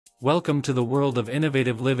Welcome to the world of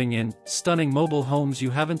innovative living in stunning mobile homes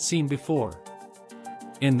you haven't seen before.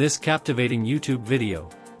 In this captivating YouTube video,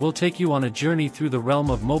 we'll take you on a journey through the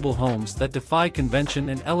realm of mobile homes that defy convention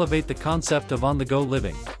and elevate the concept of on-the-go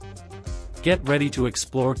living. Get ready to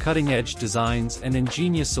explore cutting-edge designs and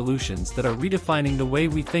ingenious solutions that are redefining the way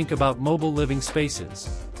we think about mobile living spaces.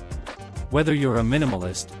 Whether you're a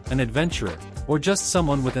minimalist, an adventurer, or just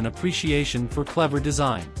someone with an appreciation for clever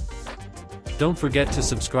design, don't forget to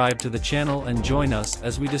subscribe to the channel and join us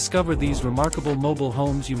as we discover these remarkable mobile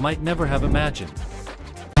homes you might never have imagined.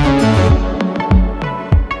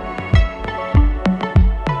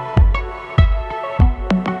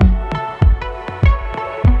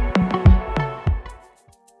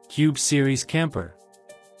 Cube Series Camper.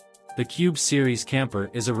 The Cube Series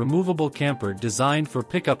Camper is a removable camper designed for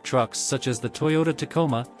pickup trucks such as the Toyota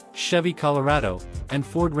Tacoma, Chevy Colorado, and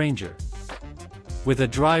Ford Ranger. With a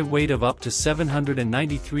dry weight of up to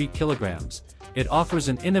 793 kilograms, it offers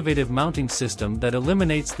an innovative mounting system that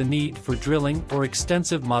eliminates the need for drilling or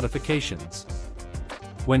extensive modifications.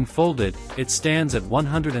 When folded, it stands at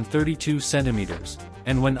 132 centimeters,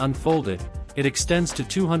 and when unfolded, it extends to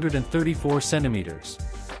 234 centimeters.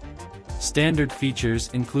 Standard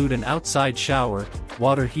features include an outside shower,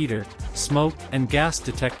 water heater, smoke and gas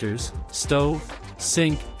detectors, stove,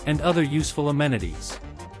 sink, and other useful amenities.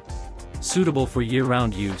 Suitable for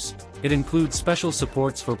year-round use, it includes special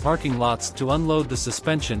supports for parking lots to unload the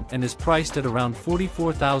suspension and is priced at around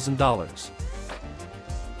 $44,000.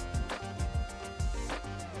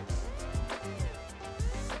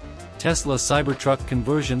 Tesla Cybertruck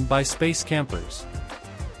conversion by Space Campers.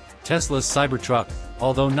 Tesla's Cybertruck,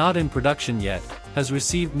 although not in production yet, has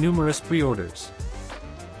received numerous pre-orders.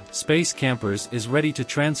 Space Campers is ready to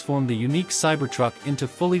transform the unique Cybertruck into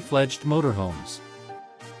fully fledged motorhomes.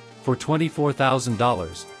 For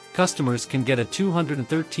 $24,000, customers can get a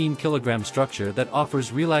 213-kilogram structure that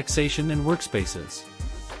offers relaxation and workspaces.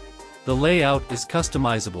 The layout is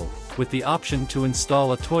customizable, with the option to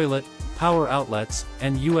install a toilet, power outlets,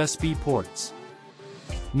 and USB ports.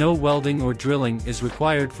 No welding or drilling is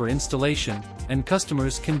required for installation, and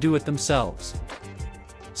customers can do it themselves.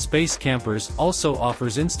 Space Campers also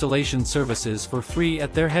offers installation services for free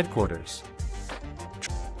at their headquarters.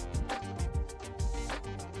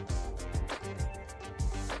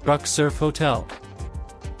 Truck Surf Hotel.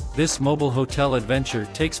 This mobile hotel adventure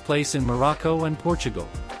takes place in Morocco and Portugal.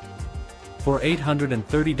 For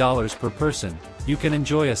 $830 per person, you can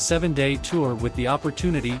enjoy a 7-day tour with the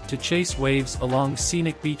opportunity to chase waves along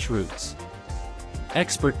scenic beach routes.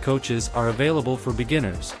 Expert coaches are available for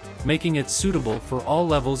beginners, making it suitable for all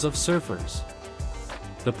levels of surfers.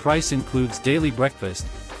 The price includes daily breakfast,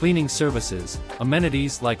 cleaning services,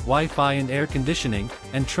 amenities like Wi-Fi and air conditioning,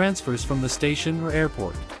 and transfers from the station or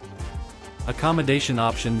airport. Accommodation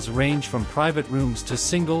options range from private rooms to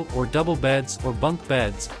single or double beds or bunk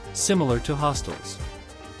beds, similar to hostels.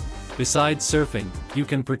 Besides surfing, you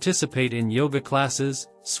can participate in yoga classes,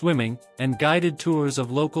 swimming, and guided tours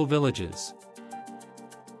of local villages.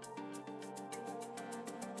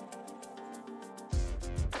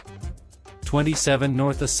 '27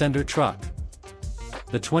 North Ascender Truck.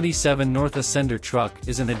 The '27 North Ascender truck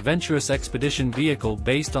is an adventurous expedition vehicle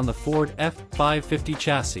based on the Ford F-550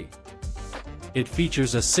 chassis. It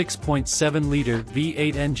features a 6.7-liter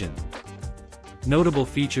V8 engine. Notable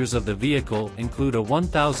features of the vehicle include a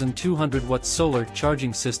 1,200-watt solar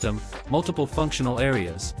charging system, multiple functional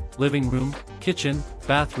areas, living room, kitchen,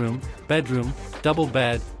 bathroom, bedroom, double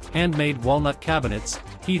bed, handmade walnut cabinets,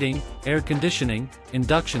 heating, air conditioning,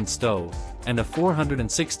 induction stove, and a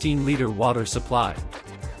 416-liter water supply.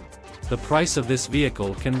 The price of this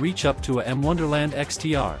vehicle can reach up to a M Wonderland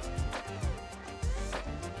XTR.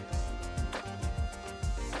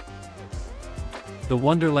 The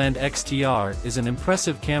Wonderland XTR is an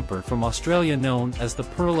impressive camper from Australia known as the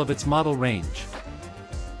pearl of its model range.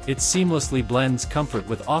 It seamlessly blends comfort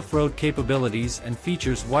with off-road capabilities and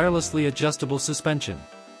features wirelessly adjustable suspension.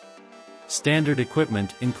 Standard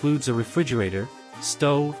equipment includes a refrigerator,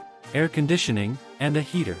 stove, air conditioning, and a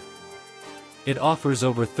heater. It offers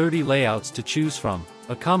over 30 layouts to choose from,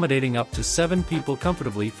 accommodating up to 7 people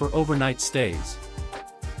comfortably for overnight stays.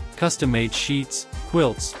 Custom-made sheets,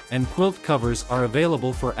 quilts, and quilt covers are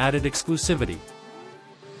available for added exclusivity.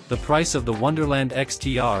 The price of the Wonderland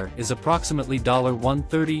XTR is approximately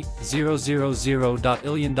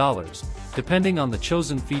 $130,000 depending on the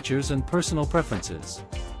chosen features and personal preferences.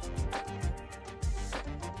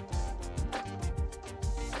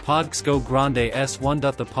 Podxgo Grande S1.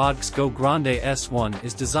 The Podxgo Grande S1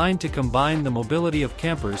 is designed to combine the mobility of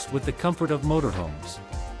campers with the comfort of motorhomes.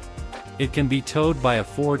 It can be towed by a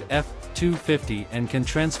Ford F 250 and can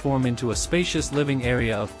transform into a spacious living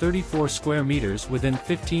area of 34 square meters within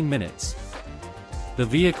 15 minutes. The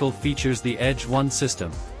vehicle features the Edge One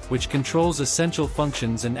system, which controls essential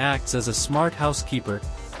functions and acts as a smart housekeeper,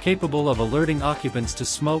 capable of alerting occupants to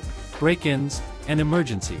smoke, break-ins, and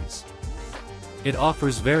emergencies. It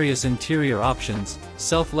offers various interior options,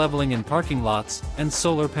 self-leveling in parking lots, and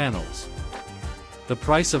solar panels. The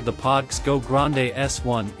price of the Podx Go Grande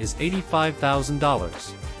S1 is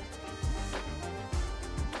 $85,000.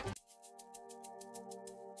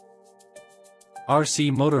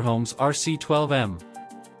 RC Motorhomes RC12M.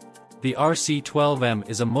 The RC12M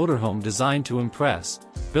is a motorhome designed to impress,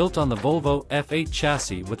 built on the Volvo F8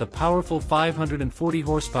 chassis with a powerful 540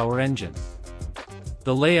 horsepower engine.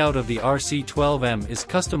 The layout of the RC12M is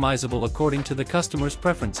customizable according to the customer's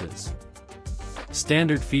preferences.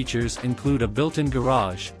 Standard features include a built-in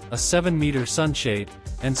garage, a 7-meter sunshade,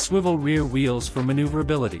 and swivel rear wheels for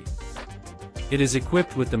maneuverability. It is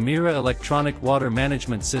equipped with the Mira electronic water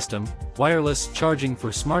management system, wireless charging for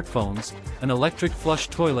smartphones, an electric flush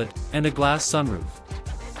toilet, and a glass sunroof.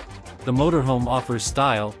 The motorhome offers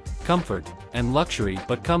style, comfort, and luxury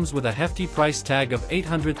but comes with a hefty price tag of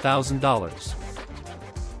 $800,000.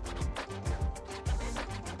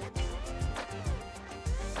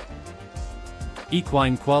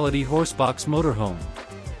 Equine Quality Horsebox Motorhome.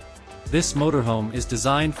 This motorhome is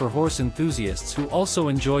designed for horse enthusiasts who also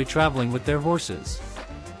enjoy traveling with their horses.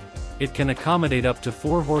 It can accommodate up to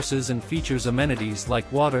 4 horses and features amenities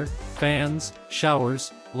like water, fans,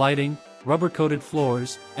 showers, lighting, rubber-coated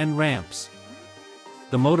floors, and ramps.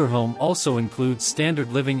 The motorhome also includes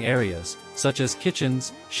standard living areas, such as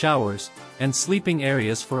kitchens, showers, and sleeping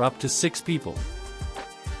areas for up to 6 people.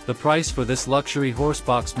 The price for this luxury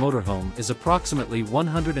horsebox motorhome is approximately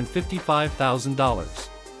 $155,000.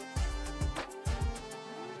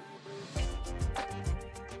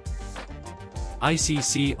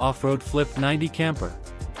 ICC Off-Road Flip 90 Camper.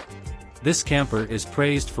 This camper is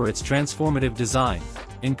praised for its transformative design,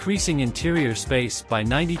 increasing interior space by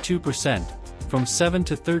 92%, from 7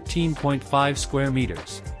 to 13.5 square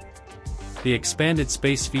meters. The expanded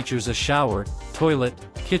space features a shower, toilet,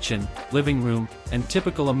 kitchen, living room, and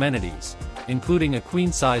typical amenities, including a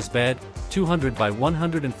queen-size bed, 200 by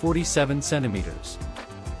 147 centimeters.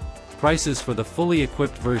 Prices for the fully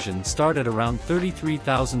equipped version start at around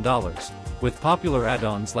 $33,000, with popular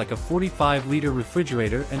add-ons like a 45-liter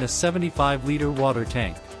refrigerator and a 75-liter water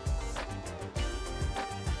tank.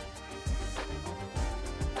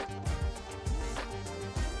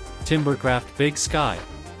 Timbercraft Big Sky.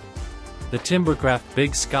 The Timbercraft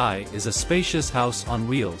Big Sky is a spacious house on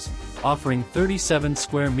wheels, offering 37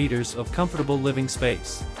 square meters of comfortable living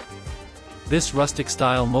space. This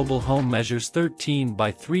rustic-style mobile home measures 13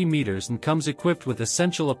 by 3 meters and comes equipped with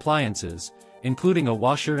essential appliances, including a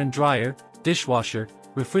washer and dryer, dishwasher,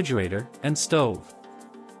 refrigerator, and stove.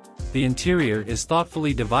 The interior is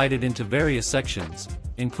thoughtfully divided into various sections,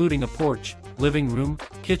 including a porch, living room,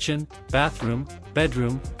 kitchen, bathroom,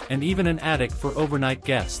 bedroom, and even an attic for overnight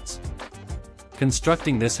guests.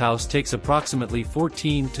 Constructing this house takes approximately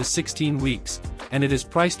 14 to 16 weeks, and it is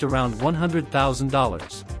priced around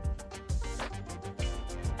 $100,000.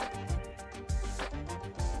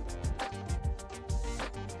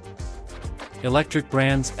 Electric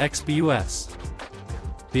Brands XBUS.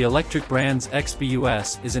 The Electric Brands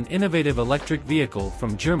XBUS is an innovative electric vehicle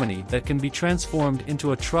from Germany that can be transformed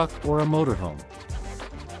into a truck or a motorhome.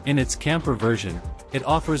 In its camper version, it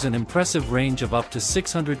offers an impressive range of up to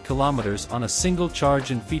 600 kilometers on a single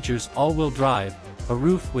charge and features all-wheel drive, a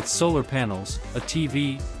roof with solar panels, a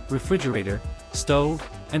TV, refrigerator, stove,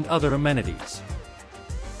 and other amenities.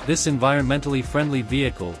 This environmentally friendly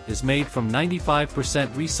vehicle is made from 95%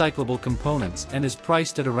 recyclable components and is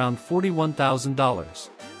priced at around $41,000.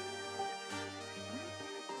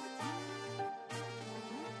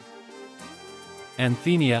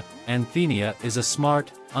 Anthenia. Anthenia is a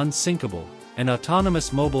smart, unsinkable, and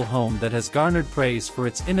autonomous mobile home that has garnered praise for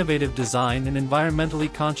its innovative design and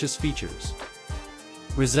environmentally conscious features.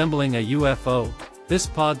 Resembling a UFO, this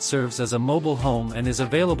pod serves as a mobile home and is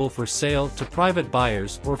available for sale to private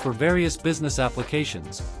buyers or for various business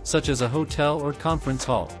applications, such as a hotel or conference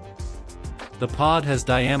hall. The pod has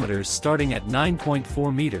diameters starting at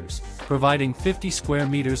 9.4 meters, providing 50 square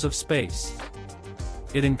meters of space.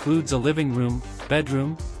 It includes a living room,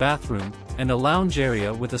 bedroom, bathroom, and a lounge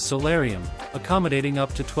area with a solarium, accommodating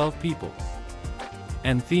up to 12 people.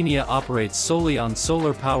 Anthenia operates solely on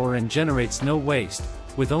solar power and generates no waste,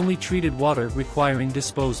 with only treated water requiring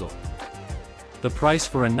disposal. The price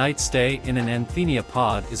for a night stay in an Anthenia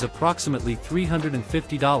pod is approximately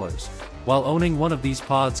 $350, while owning one of these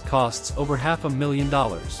pods costs over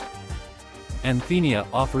 $500,000. Anthenia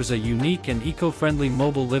offers a unique and eco-friendly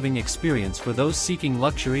mobile living experience for those seeking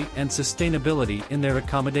luxury and sustainability in their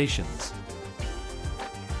accommodations.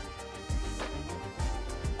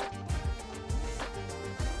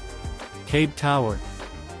 Cabe Tower.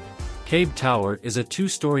 Cabe Tower is a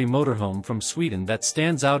two-story motorhome from Sweden that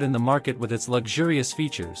stands out in the market with its luxurious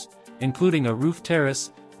features, including a roof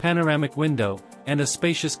terrace, panoramic window, and a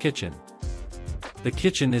spacious kitchen. The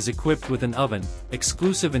kitchen is equipped with an oven,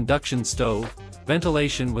 exclusive induction stove,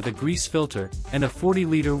 ventilation with a grease filter, and a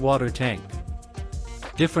 40-liter water tank.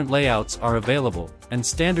 Different layouts are available, and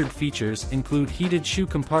standard features include heated shoe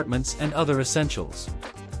compartments and other essentials.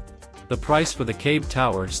 The price for the Cabe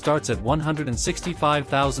Tower starts at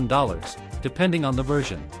 $165,000, depending on the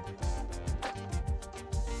version.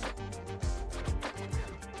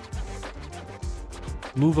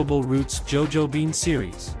 Movable Roots Jojo Bean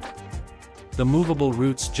Series. The Movable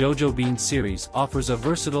Roots Jojo Bean series offers a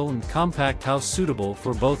versatile and compact house suitable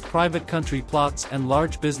for both private country plots and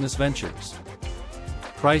large business ventures.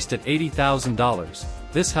 Priced at $80,000,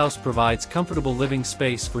 this house provides comfortable living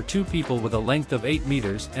space for two people with a length of 8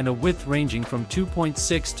 meters and a width ranging from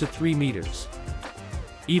 2.6 to 3 meters.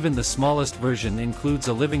 Even the smallest version includes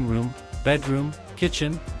a living room, bedroom,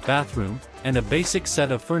 kitchen, bathroom, and a basic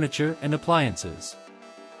set of furniture and appliances.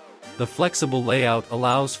 The flexible layout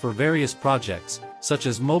allows for various projects, such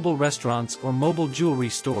as mobile restaurants or mobile jewelry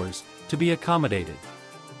stores, to be accommodated.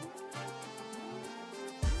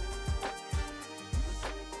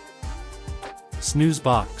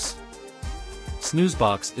 Snoozebox.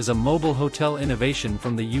 Snoozebox is a mobile hotel innovation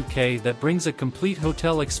from the UK that brings a complete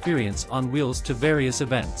hotel experience on wheels to various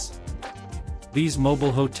events. These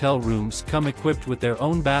mobile hotel rooms come equipped with their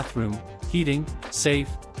own bathroom, heating, safe,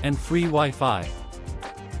 and free Wi-Fi.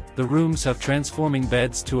 The rooms have transforming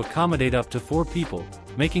beds to accommodate up to 4 people,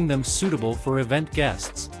 making them suitable for event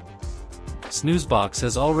guests. Snoozebox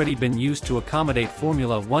has already been used to accommodate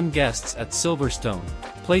Formula 1 guests at Silverstone,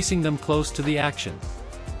 placing them close to the action.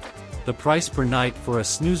 The price per night for a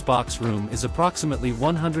Snoozebox room is approximately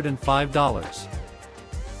 $105.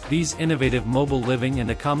 These innovative mobile living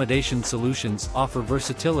and accommodation solutions offer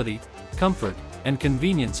versatility, comfort, and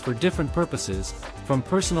convenience for different purposes, from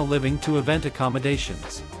personal living to event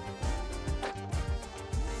accommodations.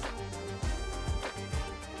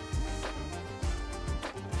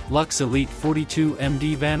 Lux Elite 42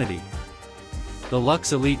 MD Vanity. The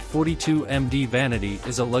Lux Elite 42 MD Vanity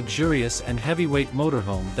is a luxurious and heavyweight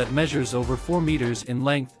motorhome that measures over 4 meters in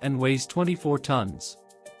length and weighs 24 tons.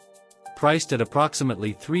 Priced at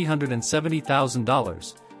approximately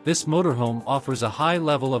 $370,000, this motorhome offers a high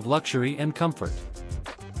level of luxury and comfort.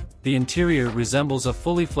 The interior resembles a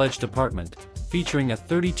fully fledged apartment, featuring a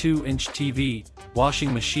 32-inch TV,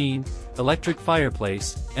 washing machine, electric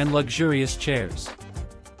fireplace, and luxurious chairs.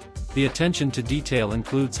 The attention to detail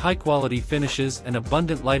includes high-quality finishes and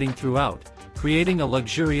abundant lighting throughout, creating a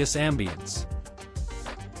luxurious ambience.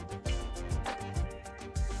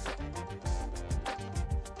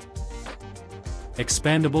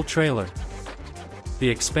 Expandable Trailer. The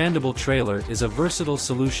expandable trailer is a versatile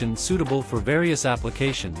solution suitable for various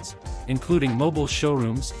applications, including mobile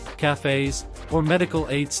showrooms, cafes, or medical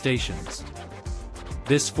aid stations.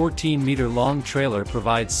 This 14-meter-long trailer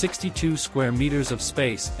provides 62 square meters of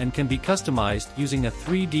space and can be customized using a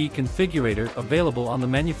 3D configurator available on the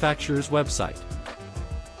manufacturer's website.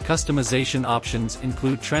 Customization options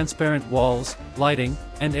include transparent walls, lighting,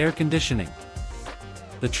 and air conditioning.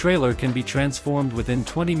 The trailer can be transformed within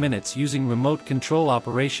 20 minutes using remote control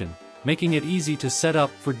operation, making it easy to set up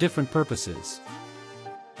for different purposes.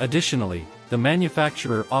 Additionally, the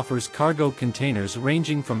manufacturer offers cargo containers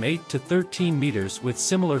ranging from 8 to 13 meters with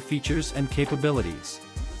similar features and capabilities.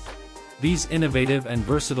 These innovative and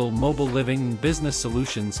versatile mobile living and business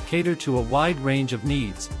solutions cater to a wide range of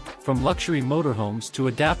needs, from luxury motorhomes to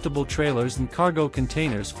adaptable trailers and cargo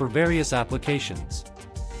containers for various applications.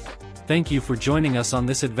 Thank you for joining us on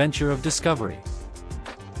this adventure of discovery.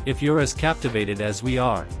 If you're as captivated as we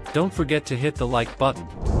are, don't forget to hit the like button,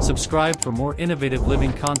 subscribe for more innovative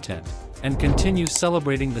living content, and continue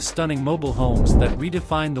celebrating the stunning mobile homes that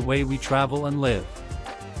redefine the way we travel and live.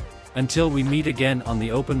 Until we meet again on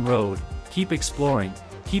the open road, keep exploring,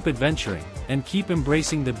 keep adventuring, and keep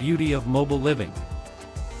embracing the beauty of mobile living.